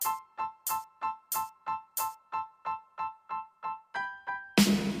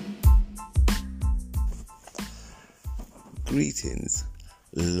Greetings,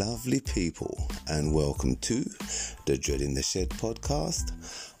 lovely people, and welcome to the Dread in the Shed podcast.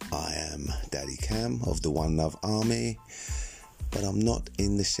 I am Daddy Cam of the One Love Army, but I'm not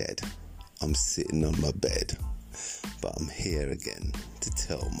in the shed. I'm sitting on my bed, but I'm here again to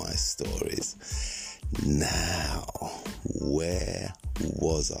tell my stories. Now, where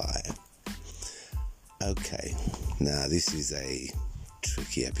was I? Okay, now this is a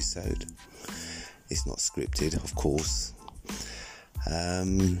tricky episode. It's not scripted, of course,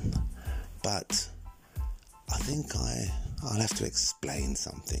 but I think I'll have to explain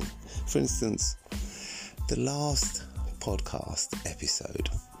something. For instance, the last podcast episode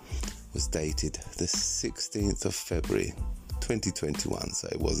was dated the 16th of February 2021, so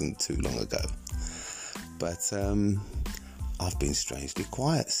it wasn't too long ago. But I've been strangely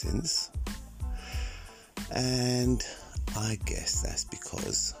quiet since, and I guess that's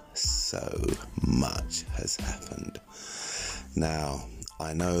because so much has happened. Now,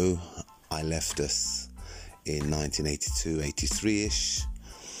 I know I left us in 1982, 83-ish,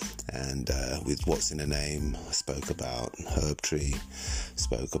 and with What's in a Name, I spoke about Herb Tree,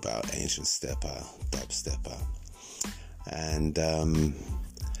 spoke about Ancient Stepper, Dub Stepper, and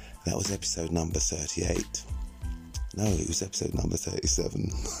that was episode number 38. No, it was episode number 37.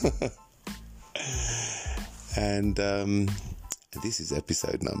 And this is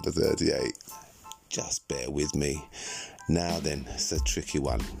episode number 38. Just bear with me. Now then, it's a tricky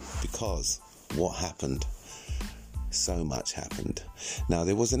one, because what happened? So much happened. Now,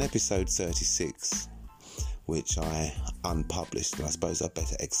 there was an episode 36 which I unpublished, and I suppose I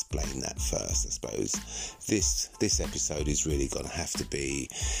better explain that first. I suppose this episode is really going to have to be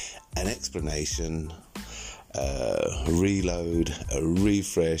an explanation, reload, a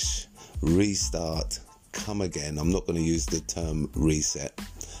refresh, restart, come again. I'm not going to use the term reset,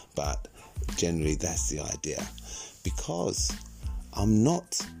 but generally that's the idea, because I'm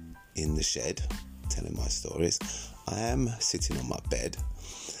not in the shed telling my stories. I am sitting on my bed,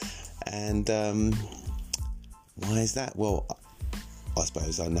 and why is that? Well, I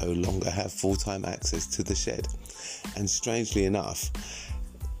suppose I no longer have full-time access to the shed, and strangely enough,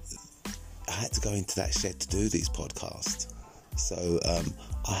 I had to go into that shed to do these podcasts. So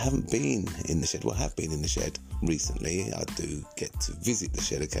I haven't been in the shed. Well, I have been in the shed recently. I do get to visit the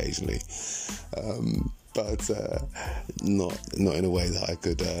shed occasionally, but not in a way that I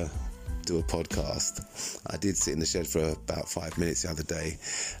could do a podcast. I did sit in the shed for about 5 minutes the other day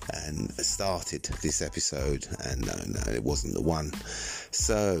and started this episode, and no, it wasn't the one.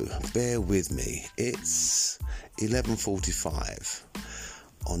 So bear with me. It's 11:45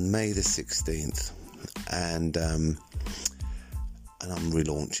 on May the 16th, and I'm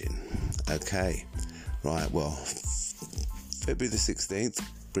relaunching. Okay, right, well, February the 16th,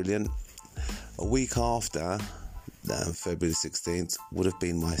 brilliant. A week after February the 16th would have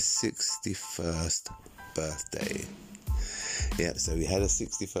been my 61st birthday. Yeah, so we had a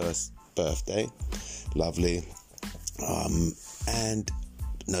 61st birthday, lovely, and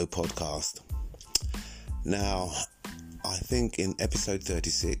no podcast. Now, I think in episode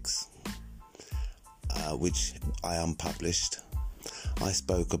 36, which I unpublished, I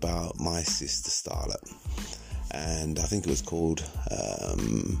spoke about my sister Starlet, and I think it was called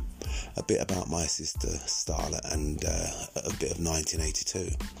a bit about my sister Starlet and a bit of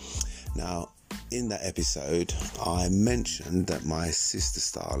 1982. Now, in that episode, I mentioned that my sister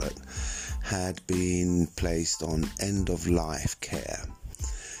Starlet had been placed on end-of-life care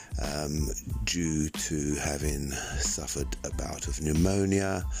due to having suffered a bout of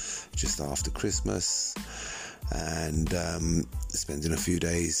pneumonia just after Christmas, and spending a few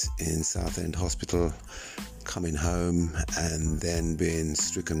days in Southend Hospital, coming home, and then being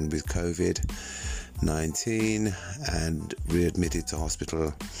stricken with COVID-19 and readmitted to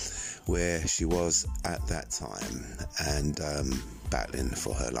hospital, where she was at that time, and battling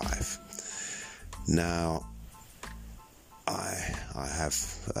for her life. Now, I have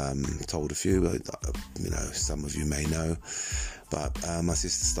told a few, some of you may know, but my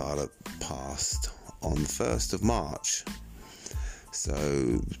sister Starlet passed on the 1st of March.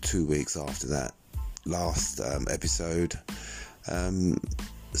 So 2 weeks after that last episode,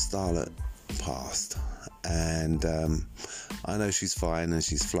 Starlet passed, and I know she's fine and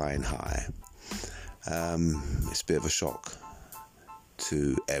she's flying high. It's a bit of a shock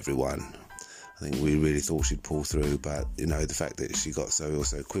to everyone. I think we really thought she'd pull through, but the fact that she got so ill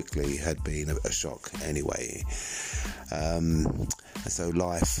so quickly had been a shock anyway. And so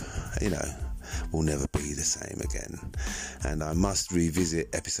life, will never be the same again. And I must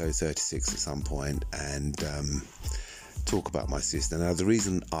revisit episode 36 at some point and talk about my sister. Now, the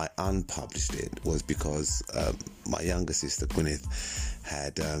reason I unpublished it was because my younger sister Gwyneth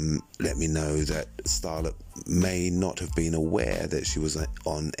had let me know that Starlet may not have been aware that she was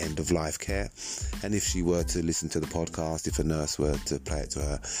on end-of-life care, and if she were to listen to the podcast, if a nurse were to play it to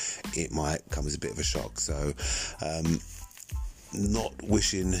her, it might come as a bit of a shock. So not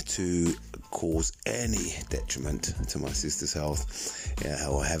wishing to cause any detriment to my sister's health,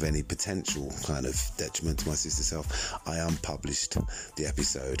 or have any potential kind of detriment to my sister's health, I unpublished the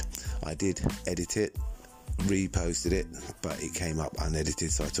episode. I did edit it, reposted it, but it came up unedited,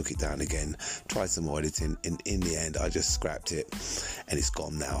 so I took it down again, tried some more editing, and in the end I just scrapped it, and it's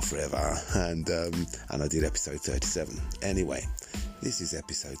gone now forever. And I did episode 37. Anyway, this is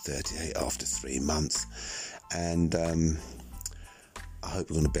episode 38 after 3 months, and I hope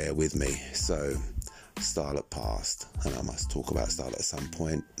you're going to bear with me. So, Starlet passed, and I must talk about Starlet at some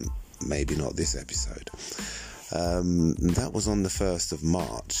point, maybe not this episode. That was on the 1st of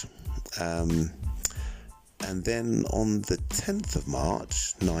March. And then on the 10th of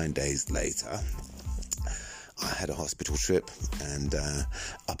March, 9 days later, I had a hospital trip, and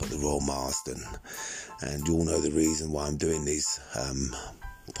up at the Royal Marsden. And you all know the reason why I'm doing these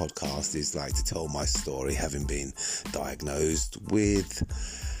podcast is like to tell my story, having been diagnosed with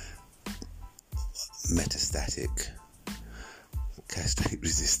metastatic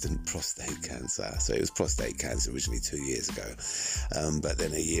castrate-resistant prostate cancer. So it was prostate cancer originally 2 years ago, but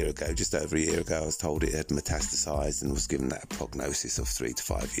then a year ago, just over a year ago, I was told it had metastasized and was given that prognosis of 3 to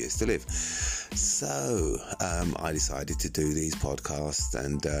 5 years to live. So I decided to do these podcasts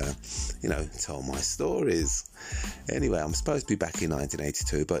and tell my stories. Anyway, I'm supposed to be back in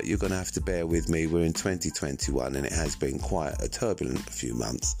 1982, but you're going to have to bear with me. We're in 2021, and it has been quite a turbulent few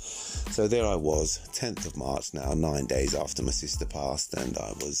months. So there I was, 10th of March now, 9 days after my sister passed, and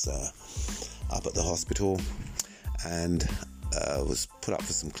I was up at the hospital, and was put up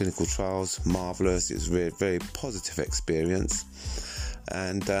for some clinical trials. Marvellous. It was a very, very positive experience.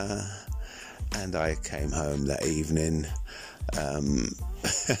 And I came home that evening,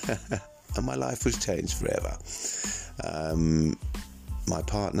 and my life was changed forever. My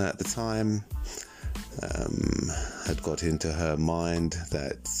partner at the time had got into her mind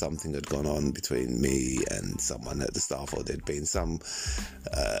that something had gone on between me and someone at the staff, or there'd been some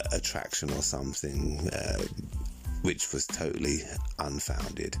attraction or something, which was totally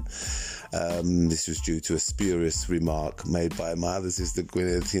unfounded. This was due to a spurious remark made by my other sister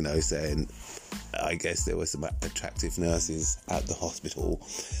Gwyneth, saying, I guess there were some attractive nurses at the hospital,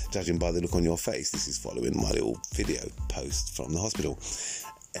 judging by the look on your face. This is following my little video post from the hospital.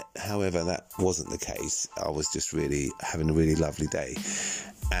 However, that wasn't the case. I was just really having a really lovely day.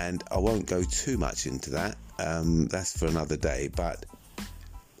 And I won't go too much into that. That's for another day. But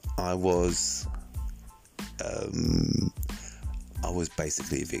I was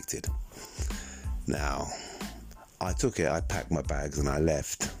basically evicted. Now, I packed my bags and I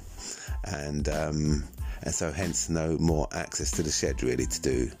left. And so hence no more access to the shed really to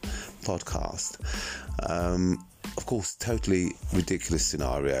do podcast. Of course, totally ridiculous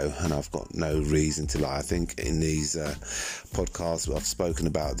scenario, and I've got no reason to lie. I think in these podcasts I've spoken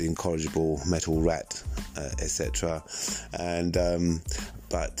about the incorrigible metal rat, etc. And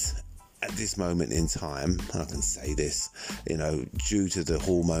but at this moment in time, and I can say this, due to the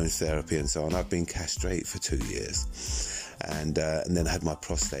hormone therapy and so on, I've been castrated for 2 years, and then I had my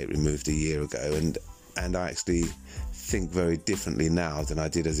prostate removed a year ago, and I actually think very differently now than I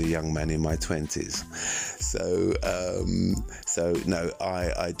did as a young man in my 20s. So no,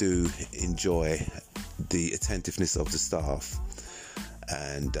 I do enjoy the attentiveness of the staff,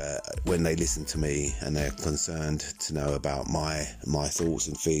 and when they listen to me and they're concerned to know about my thoughts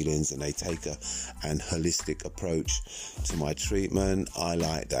and feelings, and they take an holistic approach to my treatment, I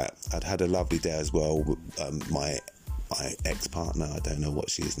like that. I'd had a lovely day as well with my ex-partner, I don't know what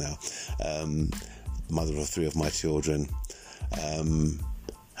she is now, mother of 3 of my children,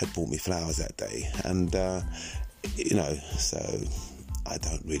 had bought me flowers that day, and so I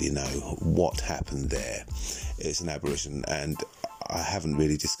don't really know what happened there. It's an aberration, and I haven't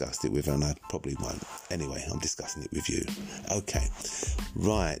really discussed it with her, and I probably won't. Anyway, I'm discussing it with you. Okay,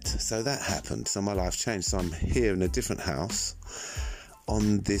 right, so that happened. So my life changed. So I'm here in a different house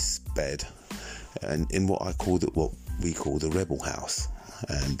on this bed, and in what we call the rebel house.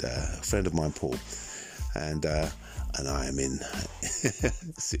 And a friend of mine, Paul, and I am in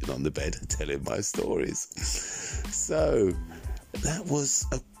sitting on the bed telling my stories. So that was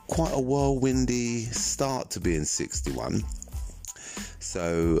quite a whirlwindy start to being 61.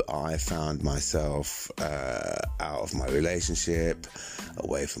 So I found myself out of my relationship,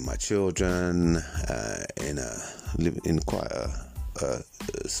 away from my children, in quite a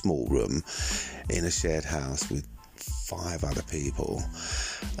small room in a shared house with 5 other people.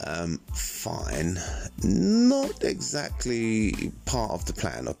 Fine, not exactly part of the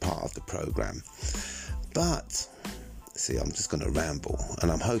plan or part of the program, but see, I'm just going to ramble,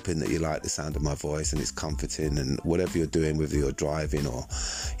 and I'm hoping that you like the sound of my voice and it's comforting, and whatever you're doing, whether you're driving or,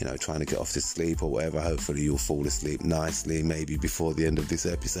 trying to get off to sleep or whatever, hopefully you'll fall asleep nicely, maybe before the end of this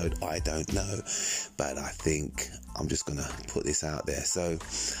episode. I don't know, but I think I'm just going to put this out there. So,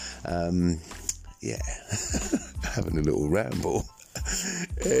 having a little ramble.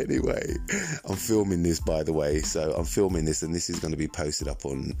 Anyway, I'm filming this, by the way. So I'm filming this, and this is going to be posted up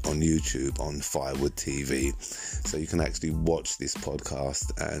on YouTube on Firewood TV. So you can actually watch this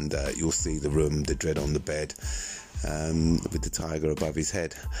podcast, and you'll see the room, the dread on the bed, with the tiger above his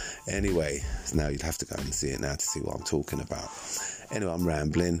head. Anyway, so now you'd have to go and see it now to see what I'm talking about. Anyway, I'm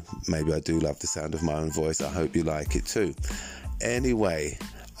rambling. Maybe I do love the sound of my own voice. I hope you like it too. Anyway,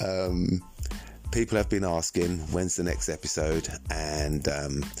 people have been asking when's the next episode, and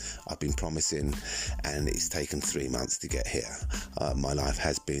I've been promising, and it's taken 3 months to get here. My life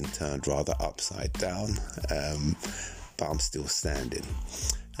has been turned rather upside down, but I'm still standing.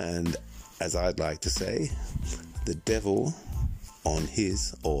 And as I'd like to say, the devil on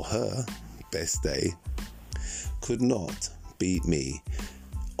his or her best day could not beat me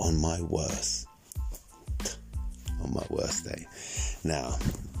on my worst day. Now,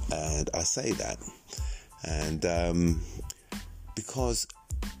 and I say that, and because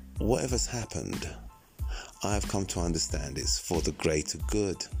whatever's happened, I've come to understand it's for the greater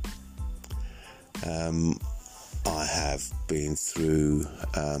good. I have been through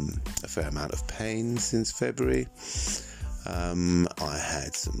a fair amount of pain since February. I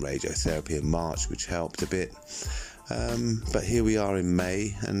had some radiotherapy in March, which helped a bit. But here we are in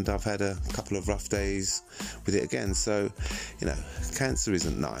May, and I've had a couple of rough days with it again. So, cancer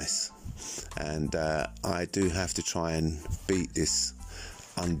isn't nice, and I do have to try and beat this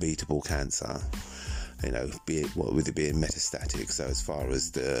unbeatable cancer. With it being metastatic. So as far as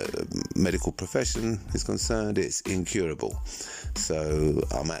the medical profession is concerned, it's incurable. So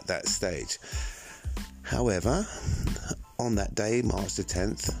I'm at that stage. However, on that day, March the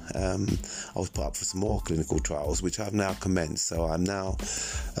 10th, I was put up for some more clinical trials, which I've now commenced. So I'm now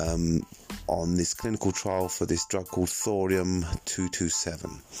on this clinical trial for this drug called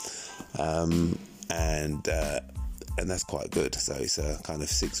thorium-227. And that's quite good. So it's a kind of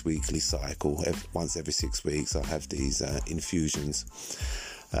 6-weekly cycle. Once every 6 weeks, I have these infusions.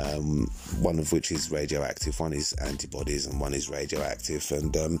 One of which is radioactive, one is antibodies, and one is radioactive.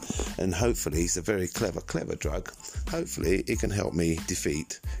 And hopefully, it's a very clever drug. Hopefully, it can help me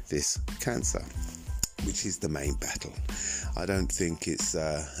defeat this cancer, which is the main battle. I don't think it's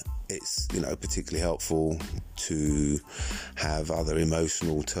particularly helpful to have other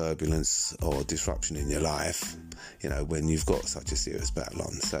emotional turbulence or disruption in your life, when you've got such a serious battle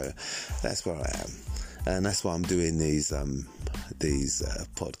on. So that's where I am, and that's why I'm doing these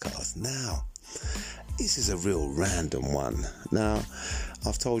podcasts. Now, this is a real random one. Now,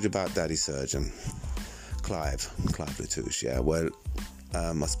 I've told you about Daddy Surgeon, Clive Latouche. Yeah, well,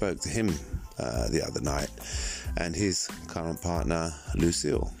 I spoke to him the other night, and his current partner,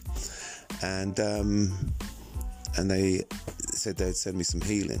 Lucille. And they said they'd send me some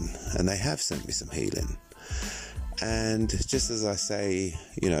healing, and they have sent me some healing. And just as I say,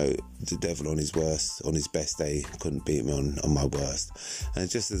 the devil on his best day couldn't beat me on my worst. And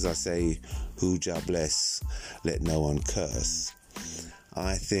just as I say, who Jah bless, let no one curse.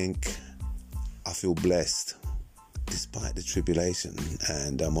 I think I feel blessed despite the tribulation,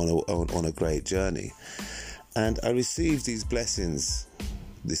 and I'm on a great journey. And I received these blessings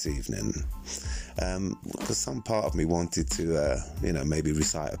this evening because some part of me wanted to maybe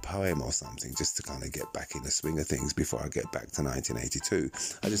recite a poem or something, just to kind of get back in the swing of things before I get back to 1982.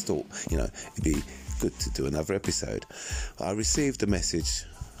 I just thought it'd be good to do another episode. I received a message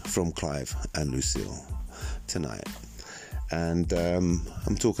from Clive and Lucille tonight, and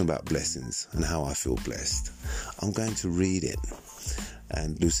I'm talking about blessings and how I feel blessed. I'm going to read it.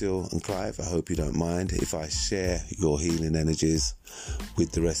 And Lucille and Clive, I hope you don't mind if I share your healing energies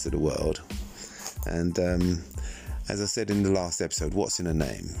with the rest of the world. And as I said in the last episode, what's in a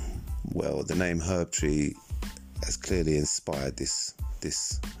name? Well, the name Herb Tree has clearly inspired the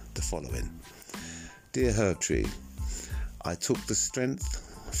following. Dear Herb Tree, I took the strength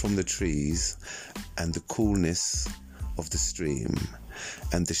from the trees and the coolness of the stream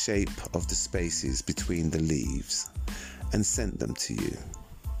and the shape of the spaces between the leaves, and sent them to you.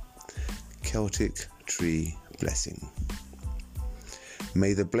 Celtic Tree Blessing.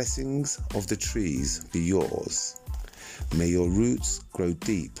 May the blessings of the trees be yours. May your roots grow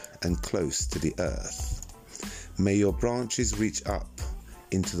deep and close to the earth. May your branches reach up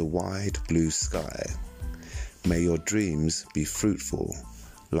into the wide blue sky. May your dreams be fruitful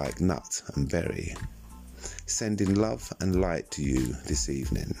like nut and berry. Sending love and light to you this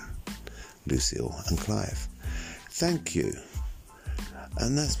evening. Lucille and Clive. Thank you.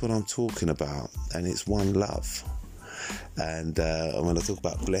 And that's what I'm talking about. And it's one love. And I'm going to talk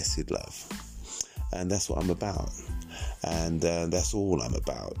about blessed love. And that's what I'm about. And that's all I'm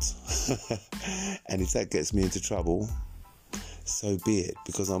about. And if that gets me into trouble, so be it,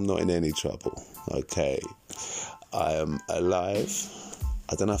 because I'm not in any trouble. Okay, I am alive.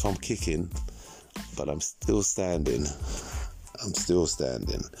 I don't know if I'm kicking, but I'm still standing.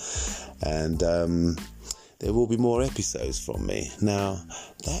 And there will be more episodes from me. Now,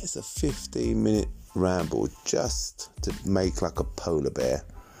 that's a 15-minute ramble just to make like a polar bear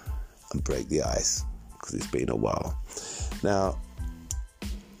and break the ice, because it's been a while. Now,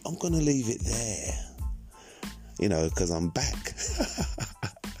 I'm going to leave it there, because I'm back.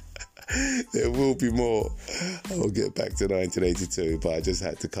 There will be more. I'll get back to 1982, but I just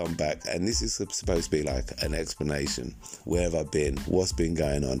had to come back. And this is supposed to be like an explanation. Where have I been? What's been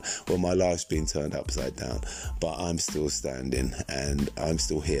going on? Well, my life's been turned upside down, but I'm still standing and I'm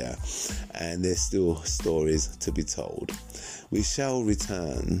still here. And there's still stories to be told. We shall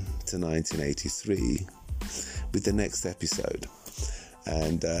return to 1983 with the next episode.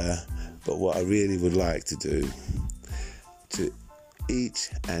 And but what I really would like to do, to each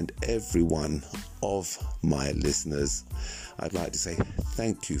and every one of my listeners, I'd like to say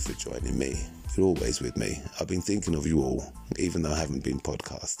thank you for joining me. You're always with me. I've been thinking of you all, even though I haven't been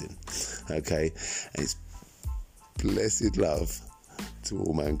podcasting. Okay? And it's blessed love to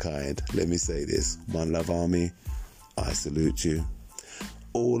all mankind. Let me say this. One Love Army, I salute you.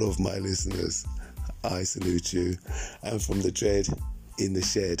 All of my listeners, I salute you. And from the dread in the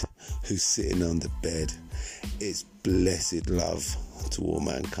shed who's sitting on the bed, it's blessed love to all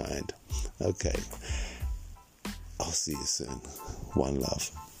mankind. Okay, I'll see you soon. One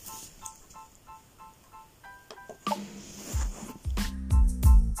love.